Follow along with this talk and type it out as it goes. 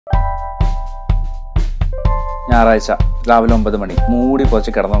ഞായറാഴ്ച രാവിലെ 9 മണി മൂടി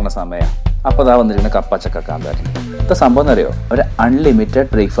പൊച്ച് കിടന്നുറങ്ങുന്ന സമയമാണ്. അപ്പോൾ അതാ വന്നിരിക്കുന്ന കപ്പ ചക്ക കാന്താരി. ഇപ്പം സംഭവം എന്നറിയോ, ഒരു അൺലിമിറ്റഡ്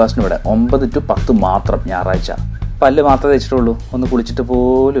ബ്രേക്ക്ഫാസ്റ്റിന് ഇവിടെ 9 to 10 മാത്രം ഞായറാഴ്ച. പല്ല് മാത്രമേ തേച്ചിട്ടുള്ളൂ, ഒന്ന് കുളിച്ചിട്ട്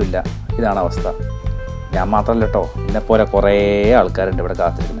പോലും ഇല്ല. ഇതാണ് അവസ്ഥ. ഞാൻ മാത്രമല്ല കേട്ടോ, എന്നെപ്പോലെ കുറേ ആൾക്കാരുണ്ട് ഇവിടെ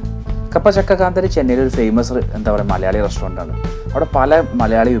കാത്തിരിക്കുന്നത്. കപ്പ ചക്ക കാന്താരി ചെന്നൈയിലെ ഒരു ഫേമസ് മലയാളി റെസ്റ്റോറൻ്റാണ്. അവിടെ പല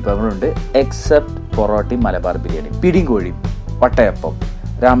മലയാളി വിഭവങ്ങളുണ്ട്, എക്സെപ്റ്റ് പൊറോട്ടയും മലബാർ ബിരിയാണി, പിടിയും കോഴിയും, വട്ടയപ്പം,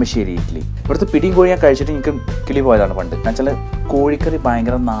 രാമശ്ശേരി ഇഡ്ഡലി. ഇവിടുത്തെ പിടിയും കോഴി ഞാൻ കഴിച്ചിട്ട് എനിക്ക് കിളി പോയതാണ് പണ്ട്. എന്നുവെച്ചാൽ കോഴിക്കറി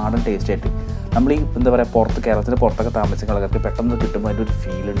ഭയങ്കര നാടൻ ടേസ്റ്റ് ആയിട്ട് നമ്മൾ ഈ കേരളത്തിന് പുറത്തൊക്കെ താമസിക്കുന്ന ആൾക്കാർക്ക് പെട്ടെന്ന് കിട്ടുമ്പോൾ അതിൻ്റെ ഒരു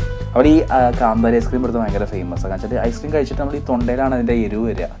ഫീലുണ്ട്. അവിടെ ഈ കാന്താരി ഐസ്ക്രീം ഇവിടുത്തെ ഭയങ്കര ഫേമസ് ആണ്. വെച്ചാൽ ഐസ്ക്രീം കഴിച്ചിട്ട് നമ്മൾ ഈ തൊണ്ടയിലാണ് അതിൻ്റെ എരിവ്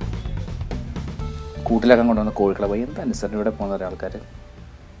വരിക. കൂട്ടിലൊക്കെ കൊണ്ടുവന്ന കോഴിക്കളെ പോയി എന്താ അനുസരണം ഇവിടെ പോകുന്ന ആൾക്കാർ.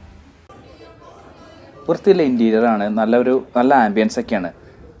 വൃത്തിയുള്ള ഇൻറ്റീരിയറാണ്, നല്ല ആംബിയൻസ് ഒക്കെയാണ്.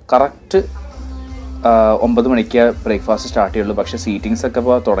 കറക്റ്റ് 9 മണിക്ക് ബ്രേക്ക്ഫാസ്റ്റ് സ്റ്റാർട്ട് ചെയ്യുള്ളൂ. പക്ഷേ സീറ്റിങ്സ് ഒക്കെ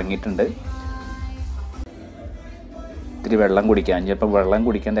ഇപ്പോൾ തുടങ്ങിയിട്ടുണ്ട്. ഇത്തിരി വെള്ളം കുടിക്കാൻ, ചിലപ്പോൾ വെള്ളം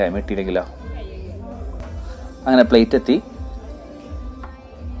കുടിക്കാൻ ടൈം കിട്ടിയില്ലെങ്കിലോ. അങ്ങനെ പ്ലേറ്റ് എത്തി.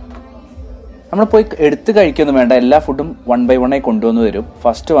 നമ്മൾ പോയി എടുത്ത് കഴിക്കൊന്നും വേണ്ട, എല്ലാ ഫുഡും 1 by 1 ആയി കൊണ്ടുവന്ന് തരും.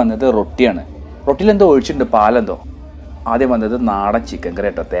 ഫസ്റ്റ് വന്നത് റൊട്ടിയാണ്. റൊട്ടിയിൽ എന്തോ ഒഴിച്ചിട്ടുണ്ട്, പാലെന്തോ. ആദ്യം വന്നത് നാടൻ ചിക്കൻ കറി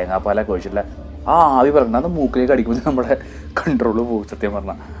കേട്ടോ, തേങ്ങാപ്പാലൊക്കെ ഒഴിച്ചിട്ടുള്ള. ആവി പറഞ്ഞാൽ അത് മൂക്കിലേക്ക് അടിക്കുമ്പോൾ നമ്മുടെ കൺട്രോള് പോകും. സത്യം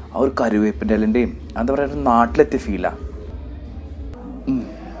പറഞ്ഞാൽ ആ ഒരു കരുവേപ്പിൻ്റെ ഇലൻ്റെയും എന്താ പറയുക, ഒരു നാട്ടിലെത്തിയ ഫീലാണ്.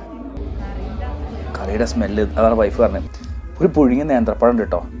 കറിയുടെ സ്മെല്ല്, അതാണ് വൈഫ് പറഞ്ഞത്. ഒരു പുഴുങ്ങിയ നേന്ത്രപ്പഴം ഉണ്ട്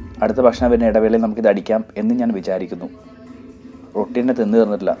കേട്ടോ. അടുത്ത ഭക്ഷണം വരുന്ന ഇടവേളയിൽ നമുക്കിത് അടിക്കാം എന്ന് ഞാൻ വിചാരിക്കുന്നു. റൊട്ടി തന്നെ തിന്ന്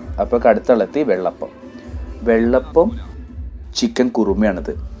തീർന്നിട്ടില്ല. അപ്പോൾ അടുത്തുള്ളെത്തി വെള്ളപ്പം ചിക്കൻ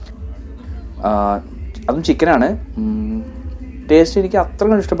കുറുമയാണിത്. അതും ചിക്കനാണ്. ടേസ്റ്റ് എനിക്ക്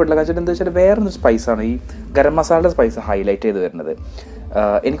അത്ര ഇഷ്ടപ്പെട്ടില്ല. കാരണം എന്താ വെച്ചാൽ വേറൊരു സ്പൈസാണ്, ഈ ഗരം മസാലയുടെ സ്പൈസ് ഹൈലൈറ്റ് ചെയ്ത് വരുന്നത്.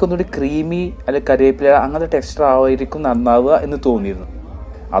 എനിക്കൊന്നുകൂടി ക്രീമി അല്ലെങ്കിൽ കറിവേപ്പില അങ്ങനത്തെ ടെക്സ്ചർ ആയിരിക്കും നന്നാവുക എന്ന് തോന്നിയിരുന്നു.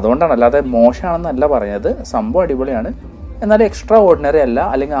 അതുകൊണ്ടാണ്, അല്ലാതെ മോശമാണെന്നല്ല പറഞ്ഞത്. സംഭവം അടിപൊളിയാണ്, എന്നാലും എക്സ്ട്രാ ഓർഡിനറി അല്ല.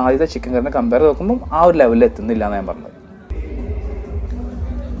 അല്ലെങ്കിൽ ആദ്യത്തെ ചിക്കൻ കറിനെ കമ്പയർ ചെയ്ത് നോക്കുമ്പോൾ ആ ഒരു ലെവലിൽ എത്തുന്നില്ല എന്ന് ഞാൻ പറഞ്ഞത്.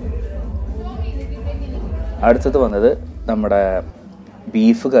 അടുത്തത് വന്നത് നമ്മുടെ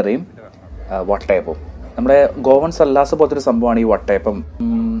ബീഫ് കറിയും വട്ടയപ്പവും. നമ്മുടെ ഗോവൻ സല്ലാസ് പോലത്തെ ഒരു സംഭവമാണ് ഈ വട്ടയപ്പം.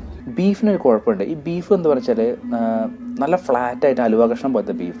 ബീഫിനൊരു കുഴപ്പമുണ്ട്. ഈ ബീഫ് എന്താ വെച്ചാൽ നല്ല ഫ്ലാറ്റായിട്ട് അലുവ കഷ്ണം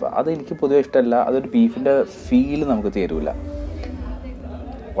പോലത്തെ ബീഫ്, അത് എനിക്ക് പൊതുവെ ഇഷ്ടമല്ല. അതൊരു ബീഫിൻ്റെ ഫീല് നമുക്ക് തരൂല.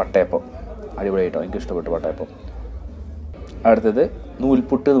 വട്ടയപ്പം അടിപൊളിയായിട്ടോ, എനിക്ക് ഇഷ്ടപ്പെട്ടു വട്ടയപ്പം. അടുത്തത്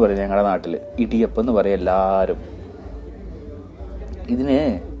നൂൽപുട്ട് എന്ന് പറയും ഞങ്ങളുടെ നാട്ടിൽ, ഇടിയപ്പം എന്ന് പറയും എല്ലാവരും. ഇതിന്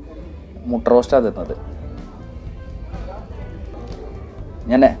മുട്ട റോസ്റ്റാണ് തരുന്നത്.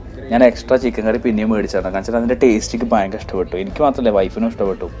 ഞാൻ എക്സ്ട്രാ ചിക്കൻ കറി പിന്നെയും മേടിച്ചാണ്. കാരണം വെച്ചാൽ അതിൻ്റെ ടേസ്റ്റ് എനിക്ക് ഭയങ്കര ഇഷ്ടപ്പെട്ടു. എനിക്ക് മാത്രമല്ല, വൈഫിനും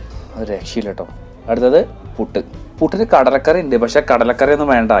ഇഷ്ടപ്പെട്ടു. അത് രക്ഷയില്ല കേട്ടോ. അടുത്തത് പുട്ടിന് കടലക്കറി ഉണ്ട്. പക്ഷേ കടലക്കറി ഒന്നും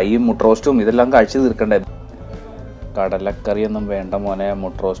വേണ്ട, ഈ മുട്ട റോസ്റ്റും ഇതെല്ലാം കഴിച്ച് തീർക്കണ്ടേ. കടലക്കറിയൊന്നും വേണ്ട മോനെ,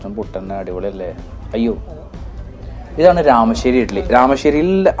 മുട്ട റോസ്റ്റും പുട്ടന്നെ അടിപൊളിയല്ലേ. അയ്യോ, ഇതാണ് രാമശ്ശേരി ഇഡ്ഡലി.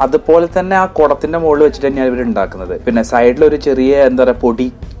 രാമശ്ശേരിയിൽ അതുപോലെ തന്നെ ആ കുടത്തിൻ്റെ മുകളിൽ വെച്ചിട്ട് തന്നെയാണ് ഇവർ ഉണ്ടാക്കുന്നത്. പിന്നെ സൈഡിലൊരു ചെറിയ എന്താ പറയുക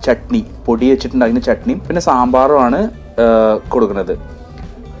പൊടി വെച്ചിട്ടുണ്ടാക്കുന്ന ചട്നിയും പിന്നെ സാമ്പാറുമാണ് കൊടുക്കുന്നത്.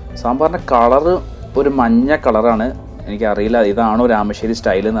 സാമ്പാറിൻ്റെ കളറ് ഒരു മഞ്ഞ കളറാണ്. എനിക്കറിയില്ല ഇതാണോ രാമശ്ശേരി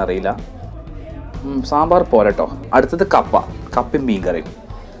സ്റ്റൈൽ എന്ന് അറിയില്ല. സാമ്പാർ പോരട്ടോ. അടുത്തത് കപ്പയും മീൻകറിയും.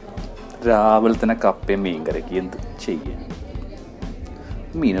 രാവിലെ തന്നെ കപ്പയും മീൻകറിക്ക് എന്ത് ചെയ്യാൻ.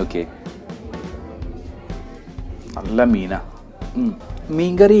 മീനൊക്കെ നല്ല മീനാ.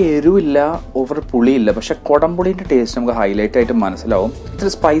 മീൻകറി എരിവില്ല, ഓവർ പുളിയില്ല. പക്ഷെ കുടംപുളീൻ്റെ ടേസ്റ്റ് നമുക്ക് ഹൈലൈറ്റ് ആയിട്ട് മനസ്സിലാവും. ഇത്ര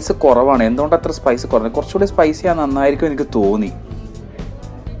സ്പൈസ് കുറവാണ്. എന്തുകൊണ്ട് അത്ര സ്പൈസ് കുറഞ്ഞത്? കുറച്ചുകൂടി സ്പൈസിയാണ് നന്നായിരിക്കും എനിക്ക് തോന്നി.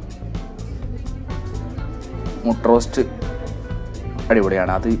 മുട്ട റോസ്റ്റ്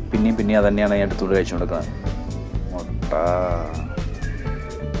അടിപൊളിയാണ്. അത് പിന്നെയും അത് തന്നെയാണ് ഞാൻ എടുത്തുകൊണ്ട് കഴിച്ചു കൊടുക്കുന്നത്. മുട്ട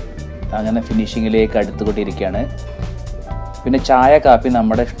അങ്ങനെ ഫിനിഷിങ്ങിലേക്ക് അടുത്തുകൊണ്ടിരിക്കുകയാണ്. പിന്നെ ചായ കാപ്പി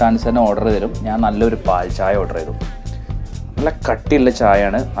നമ്മുടെ ഇഷ്ടാനുസരണം ഓർഡർ തരും. ഞാൻ നല്ലൊരു പാൽ ചായ ഓർഡർ ചെയ്തു. നല്ല കട്ടിയുള്ള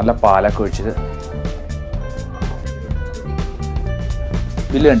ചായയാണ്, നല്ല പാലൊക്കെ ഒഴിച്ചത്.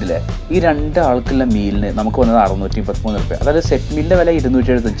 ബില്ല് കണ്ടില്ലേ? ഈ 2 ആൾക്കുള്ള മീലിന് നമുക്ക് വന്നത് 633 രൂപ. അതായത് സെറ്റ് മീലിൻ്റെ വില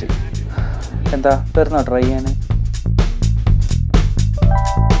 275. എന്താ തരുന്നോ ട്രൈ ചെയ്യാൻ?